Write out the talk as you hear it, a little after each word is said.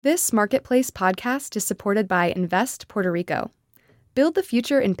This Marketplace podcast is supported by Invest Puerto Rico. Build the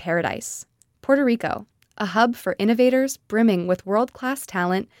future in paradise. Puerto Rico, a hub for innovators brimming with world-class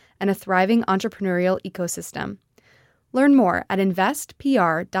talent and a thriving entrepreneurial ecosystem. Learn more at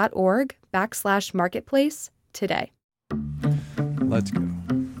investpr.org/marketplace today. Let's go.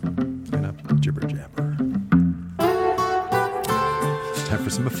 Enough jibber jabber. It's time for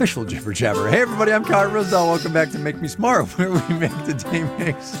some official jibber jabber. Hey everybody, I'm Kyle Rosdahl. Welcome back to Make Me Smart, where we make the day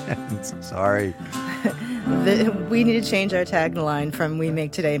make sense. Sorry. We need to change our tagline from "We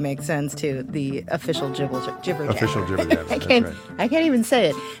Make Today Make Sense" to the official jibber jabber. Official jibber jabber. I can't even say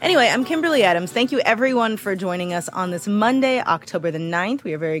it. Anyway, I'm Kimberly Adams. Thank you everyone for joining us on this Monday, October the 9th.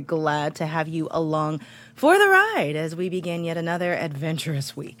 We are very glad to have you along for the ride as we begin yet another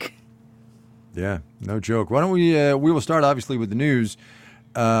adventurous week. Yeah, no joke. Why don't we will start obviously with the news.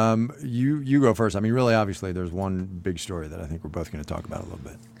 You go first. I mean, really, obviously, there's one big story that I think we're both going to talk about a little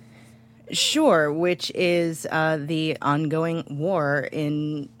bit. Sure, which is the ongoing war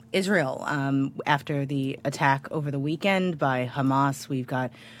in Israel. After the attack over the weekend by Hamas, we've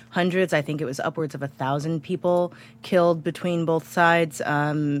got hundreds, I think it was upwards of 1,000 people killed between both sides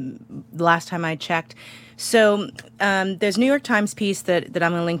last time I checked. So there's a New York Times piece that I'm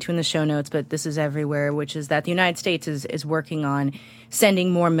going to link to in the show notes, but this is everywhere, which is that the United States is working on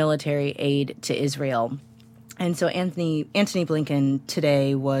sending more military aid to Israel. And so Anthony Blinken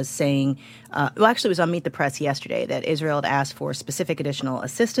today was saying, it was on Meet the Press yesterday, that Israel had asked for specific additional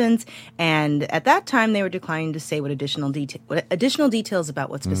assistance. And at that time, they were declining to say what additional details about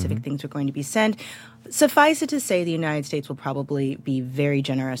what specific things were going to be sent. Suffice it to say, the United States will probably be very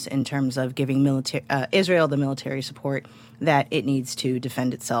generous in terms of giving Israel the military support that it needs to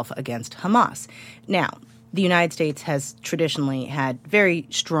defend itself against Hamas. Now, the United States has traditionally had very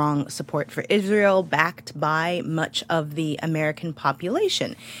strong support for Israel, backed by much of the American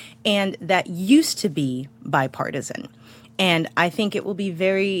population. And that used to be bipartisan. And I think it will be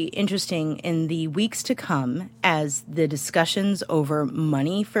very interesting in the weeks to come as the discussions over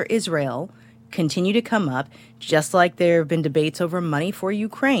money for Israel continue to come up, just like there have been debates over money for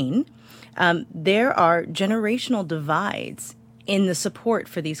Ukraine. There are generational divides in the support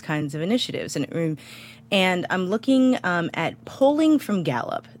for these kinds of initiatives. And I'm looking at polling from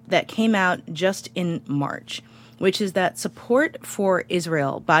Gallup that came out just in March, which is that support for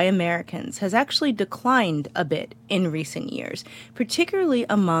Israel by Americans has actually declined a bit in recent years, particularly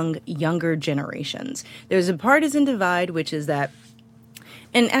among younger generations. There's a partisan divide, which is that,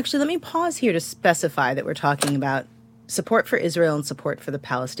 and actually let me pause here to specify that we're talking about support for Israel and support for the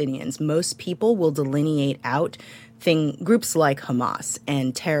Palestinians. Most people will delineate out groups like Hamas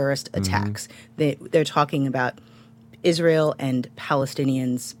and terrorist attacks. They're talking about Israel and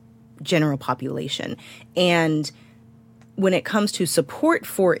Palestinians' general population. And when it comes to support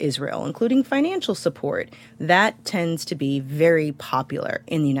for Israel, including financial support, that tends to be very popular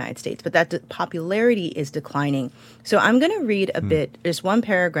in the United States. But that popularity is declining. So I'm going to read a bit, just one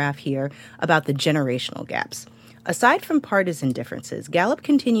paragraph here about the generational gaps. Aside from partisan differences, Gallup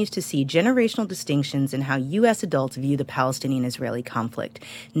continues to see generational distinctions in how U.S. adults view the Palestinian-Israeli conflict.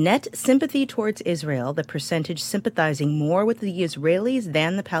 Net sympathy towards Israel, the percentage sympathizing more with the Israelis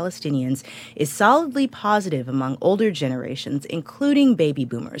than the Palestinians, is solidly positive among older generations, including baby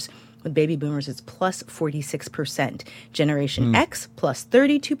boomers. With baby boomers, it's plus 46%, Generation X plus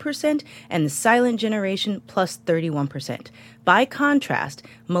 32%, and the silent generation plus 31%. By contrast,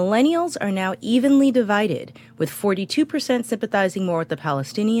 millennials are now evenly divided, with 42% sympathizing more with the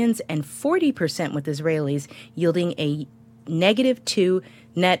Palestinians and 40% with Israelis, yielding a -2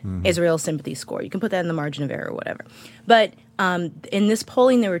 net Israel sympathy score. You can put that in the margin of error or whatever. But in this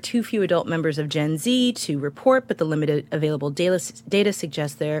polling, there were too few adult members of Gen Z to report, but the limited available data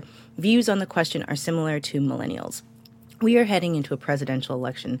suggests their views on the question are similar to millennials. We are heading into a presidential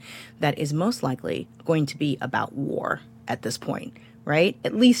election that is most likely going to be about war at this point, right?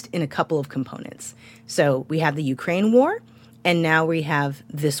 At least in a couple of components. So we have the Ukraine war, and now we have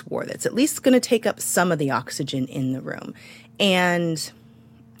this war that's at least going to take up some of the oxygen in the room. And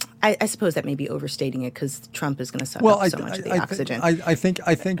I suppose that may be overstating it because Trump is going to suck up so much of the oxygen. I think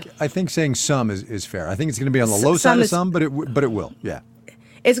saying some is fair. I think it's going to be on the low side of some, but it will. Yeah,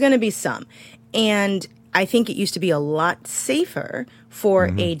 it's going to be some, and I think it used to be a lot safer for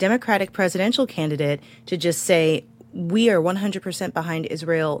a Democratic presidential candidate to just say, we are 100% behind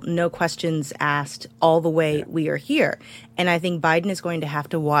Israel, no questions asked, all the way we are here. And I think Biden is going to have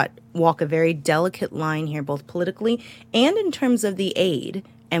to walk a very delicate line here, both politically and in terms of the aid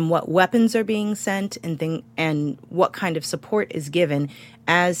and what weapons are being sent and what kind of support is given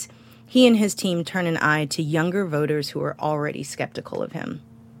as he and his team turn an eye to younger voters who are already skeptical of him.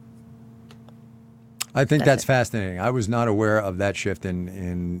 I think that's fascinating. I was not aware of that shift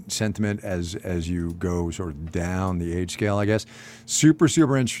in sentiment as you go sort of down the age scale, I guess. Super,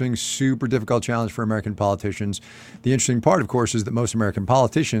 super interesting, super difficult challenge for American politicians. The interesting part, of course, is that most American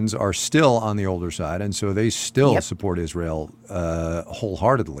politicians are still on the older side, and so they still support Israel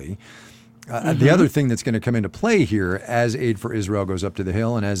wholeheartedly. The other thing that's going to come into play here as aid for Israel goes up to the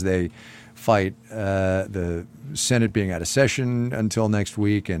Hill and as they fight the Senate being out of session until next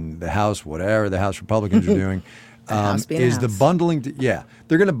week and the House, whatever the House Republicans are doing, is the bundling. They're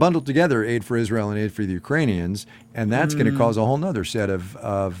going to bundle together aid for Israel and aid for the Ukrainians, and that's going to cause a whole nother set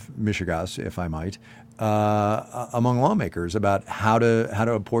of mishigas, if I might, among lawmakers about how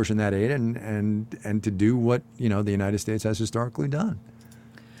to apportion that aid and to do what the United States has historically done.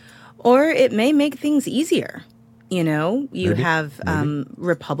 Or it may make things easier. You Maybe. have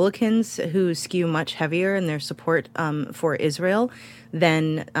Republicans who skew much heavier in their support for Israel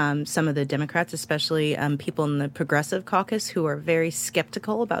than some of the Democrats, especially people in the Progressive Caucus who are very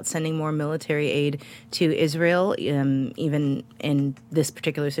skeptical about sending more military aid to Israel, even in this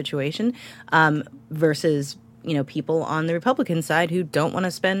particular situation, versus people on the Republican side who don't want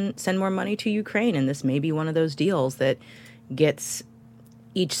to send more money to Ukraine. And this may be one of those deals that gets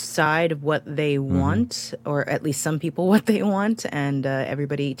each side what they want, or at least some people what they want, and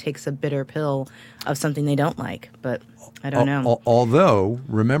everybody takes a bitter pill of something they don't like. But I don't know. Although,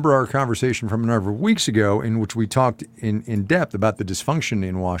 remember our conversation from a number of weeks ago in which we talked in depth about the dysfunction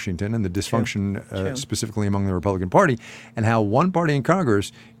in Washington and the dysfunction specifically among the Republican Party, and how one party in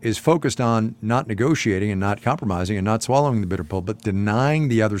Congress is focused on not negotiating and not compromising and not swallowing the bitter pill, but denying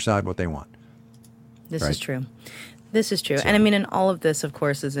the other side what they want. This is true. This is true. And I mean, and all of this, of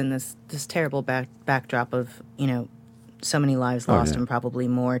course, is in this terrible backdrop of, so many lives lost and probably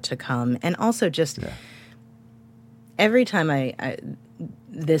more to come. And also just every time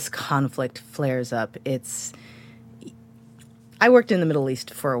this conflict flares up, I worked in the Middle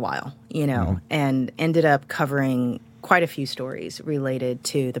East for a while, and ended up covering quite a few stories related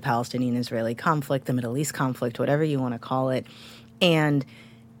to the Palestinian-Israeli conflict, the Middle East conflict, whatever you want to call it. And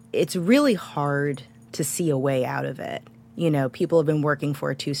it's really hard to see a way out of it. People have been working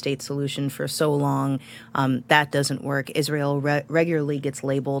for a two-state solution for so long. That doesn't work. Israel regularly gets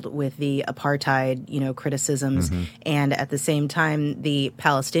labeled with the apartheid, criticisms. And at the same time, the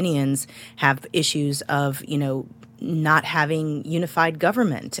Palestinians have issues of, not having unified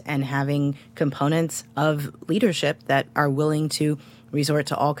government and having components of leadership that are willing to resort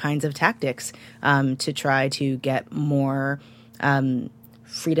to all kinds of tactics to try to get more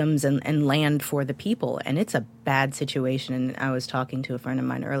freedoms and land for the people. And it's a bad situation. And I was talking to a friend of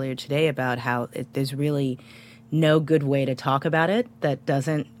mine earlier today about how there's really no good way to talk about it that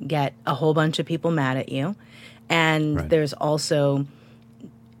doesn't get a whole bunch of people mad at you. And there's also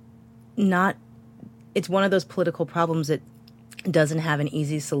it's one of those political problems that doesn't have an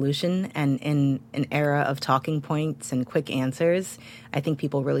easy solution. And in an era of talking points and quick answers, I think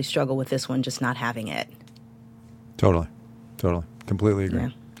people really struggle with this one, just not having it. Totally. Completely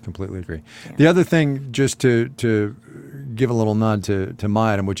agree. Completely agree. Yeah. The other thing, just to give a little nod to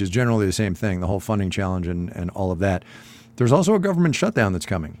my item, which is generally the same thing, the whole funding challenge and all of that, there's also a government shutdown that's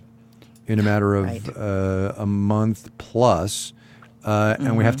coming in a matter of a month plus,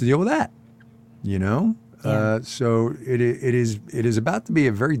 and we have to deal with that, So it is about to be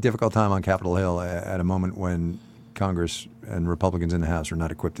a very difficult time on Capitol Hill at a moment when Congress and Republicans in the House are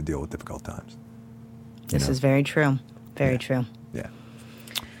not equipped to deal with difficult times. This is very true. Very true. Yeah.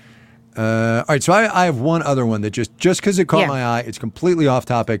 All right, so I have one other one that just because it caught my eye, it's completely off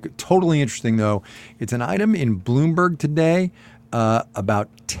topic, totally interesting though. It's an item in Bloomberg today about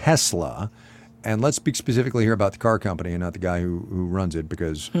Tesla, and let's speak specifically here about the car company and not the guy who runs it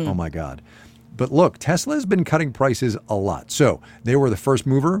because, oh my God. But look, Tesla has been cutting prices a lot. So they were the first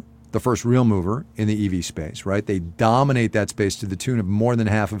real mover in the EV space, right? They dominate that space to the tune of more than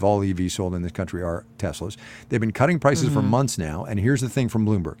half of all EVs sold in this country are Teslas. They've been cutting prices for months now. And here's the thing from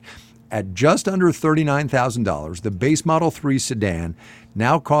Bloomberg. At just under $39,000, the base Model 3 sedan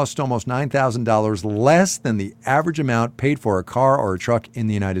now costs almost $9,000 less than the average amount paid for a car or a truck in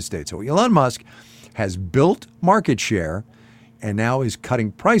the United States. So Elon Musk has built market share and now is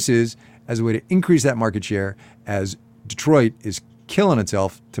cutting prices as a way to increase that market share as Detroit is killing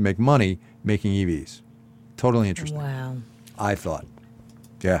itself to make money making EVs. Totally interesting. Wow. I thought.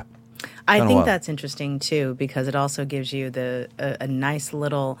 Yeah. I think that's interesting too, because it also gives you a nice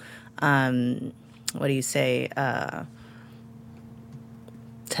little, what do you say,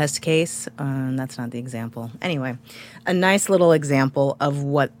 test case. That's not the example. Anyway, a nice little example of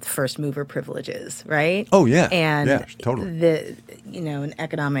what first mover privilege is, right? Oh, yeah. And yeah, totally. An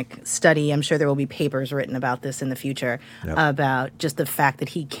economic study, I'm sure there will be papers written about this in the future, about just the fact that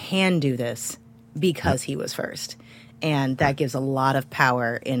he can do this because he was first. And that gives a lot of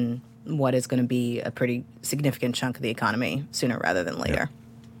power in what is going to be a pretty significant chunk of the economy sooner rather than later.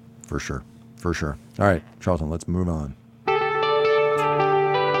 Yep. For sure. For sure. All right, Charlton, let's move on.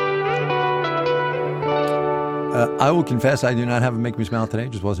 I will confess I do not have a Make Me Smile today.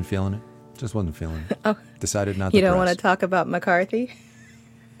 Just wasn't feeling it. Oh. Decided not to You don't press. want to talk about McCarthy?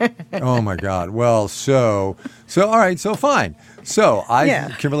 Oh, my God. Well, so all right, so fine. So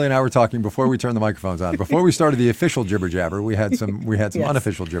Kimberly and I were talking before we turned the microphones on. Before we started the official jibber jabber, we had some yes.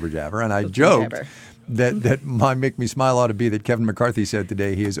 unofficial jibber jabber, and I joked that my Make Me Smile ought to be that Kevin McCarthy said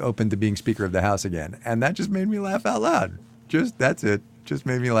today he is open to being Speaker of the House again, and that just made me laugh out loud. That's it. Just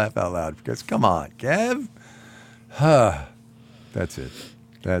made me laugh out loud because come on, Kev. That's it.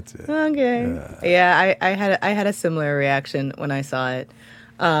 Okay. Yeah, I had a similar reaction when I saw it.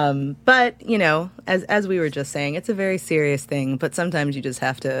 But as we were just saying, it's a very serious thing. But sometimes you just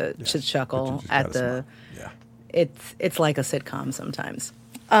have to chuckle at the. Yeah. It's like a sitcom sometimes.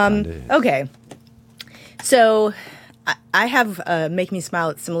 Okay, so I have Make Me Smile.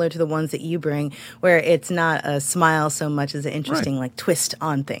 It's similar to the ones that you bring, where it's not a smile so much as an interesting twist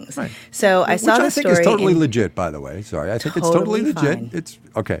on things. Right. So I saw the story. Which I think is totally legit, by the way. Sorry, I think it's totally legit. Fine. It's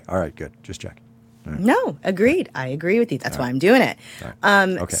okay. All right, good. Just check. Right. No, agreed. I agree with you. That's why I'm doing it.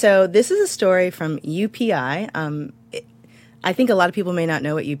 Right. Okay. So this is a story from UPI. I think a lot of people may not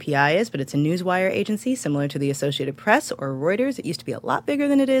know what UPI is, but it's a newswire agency similar to the Associated Press or Reuters. It used to be a lot bigger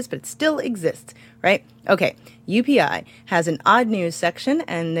than it is, but it still exists, right? Okay, UPI has an odd news section,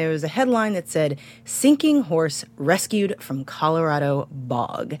 and there was a headline that said, "Sinking Horse Rescued from Colorado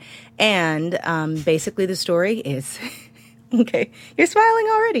Bog." And basically the story is... Okay, you're smiling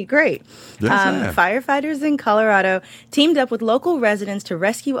already. Great. Yes, firefighters in Colorado teamed up with local residents to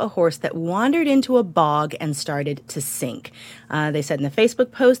rescue a horse that wandered into a bog and started to sink. They said in the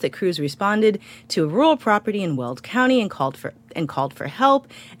Facebook post that crews responded to a rural property in Weld County and called for help.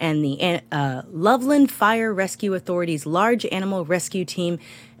 And the Loveland Fire Rescue Authority's large animal rescue team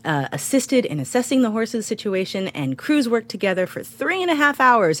assisted in assessing the horse's situation, and crews worked together for 3.5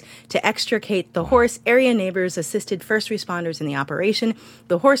 hours to extricate the horse. Area neighbors assisted first responders in the operation.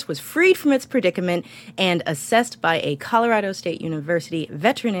 The horse was freed from its predicament and assessed by a Colorado State University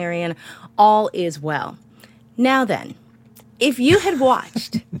veterinarian. All is well. Now then, if you had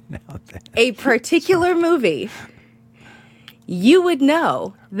watched a particular movie, you would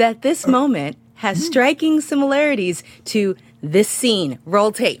know that this moment has striking similarities to this scene.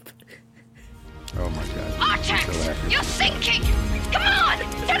 Roll tape. Oh my God. Artax, you're sinking! Come on!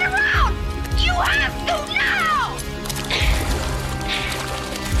 Turn around! You have to now!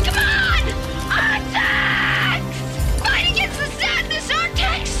 Come on! Artax! Fight against the sadness,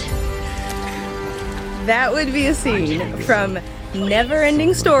 Artax! That would be a scene from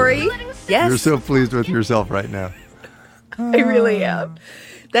Never-Ending Story. Yes. You're so pleased with yourself right now. I really am.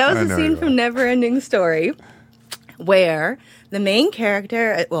 That was a scene from Never-Ending Story where the main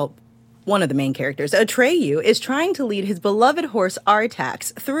character, one of the main characters, Atreyu, is trying to lead his beloved horse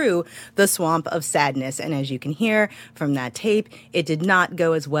Artax through the swamp of sadness. And as you can hear from that tape, it did not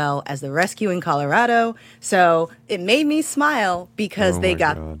go as well as the rescue in Colorado. So it made me smile because they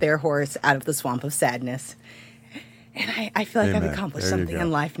got their horse out of the swamp of sadness. And I feel like I've accomplished something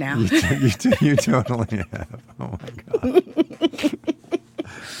in life now. You totally have. Oh, my God.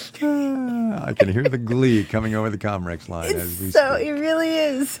 I can hear the glee coming over the Comrex line as we speak. It really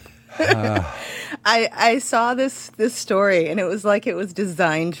is. I saw this story, and it was like it was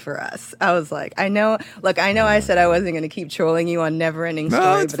designed for us. I was like, I know I said I wasn't going to keep trolling you on Never-Ending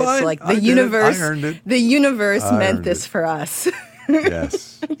Story, but fine. It's like the universe. I earned it. The universe meant this for us.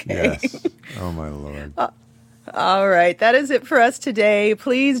 Yes. Okay. Yes. Oh, my Lord. All right, that is it for us today.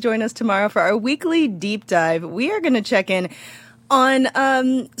 Please join us tomorrow for our weekly deep dive. We are going to check in on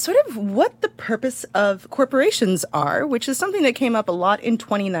sort of what the purpose of corporations are, which is something that came up a lot in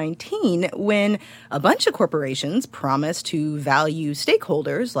 2019 when a bunch of corporations promised to value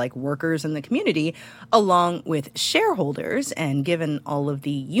stakeholders like workers in the community along with shareholders. And given all of the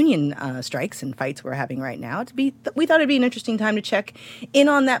union strikes and fights we're having right now, we thought it'd be an interesting time to check in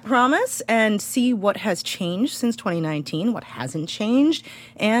on that promise and see what has changed since 2019, what hasn't changed,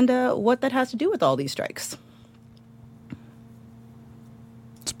 and what that has to do with all these strikes.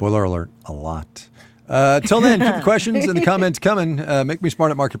 Spoiler alert, a lot. Till then, keep the questions and the comments coming. Make me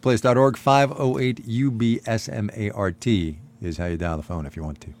smart at marketplace.org, 508-UBSMART. is how you dial the phone if you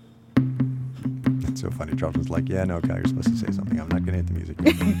want to. It's so funny. Charlton's like, yeah, no, Kyle, you're supposed to say something. I'm not going to hit the music.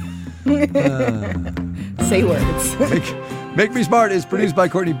 Say words. Make Me Smart is produced by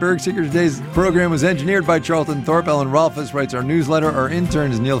Courtney Bergseeker. Today's program was engineered by Charlton Thorpe. Ellen Rolfes writes our newsletter. Our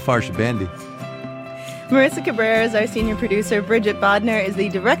intern is Neil Farshabandi. Marissa Cabrera is our senior producer. Bridget Bodner is the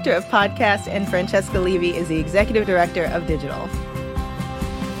director of podcast, and Francesca Levy is the executive director of digital.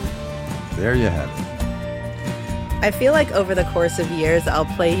 There you have it. I feel like over the course of years, I'll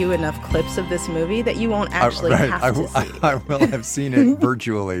play you enough clips of this movie that you won't actually have to see. I will have seen it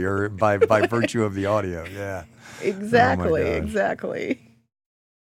virtually or by virtue of the audio. Yeah. Exactly. Oh my gosh. Exactly.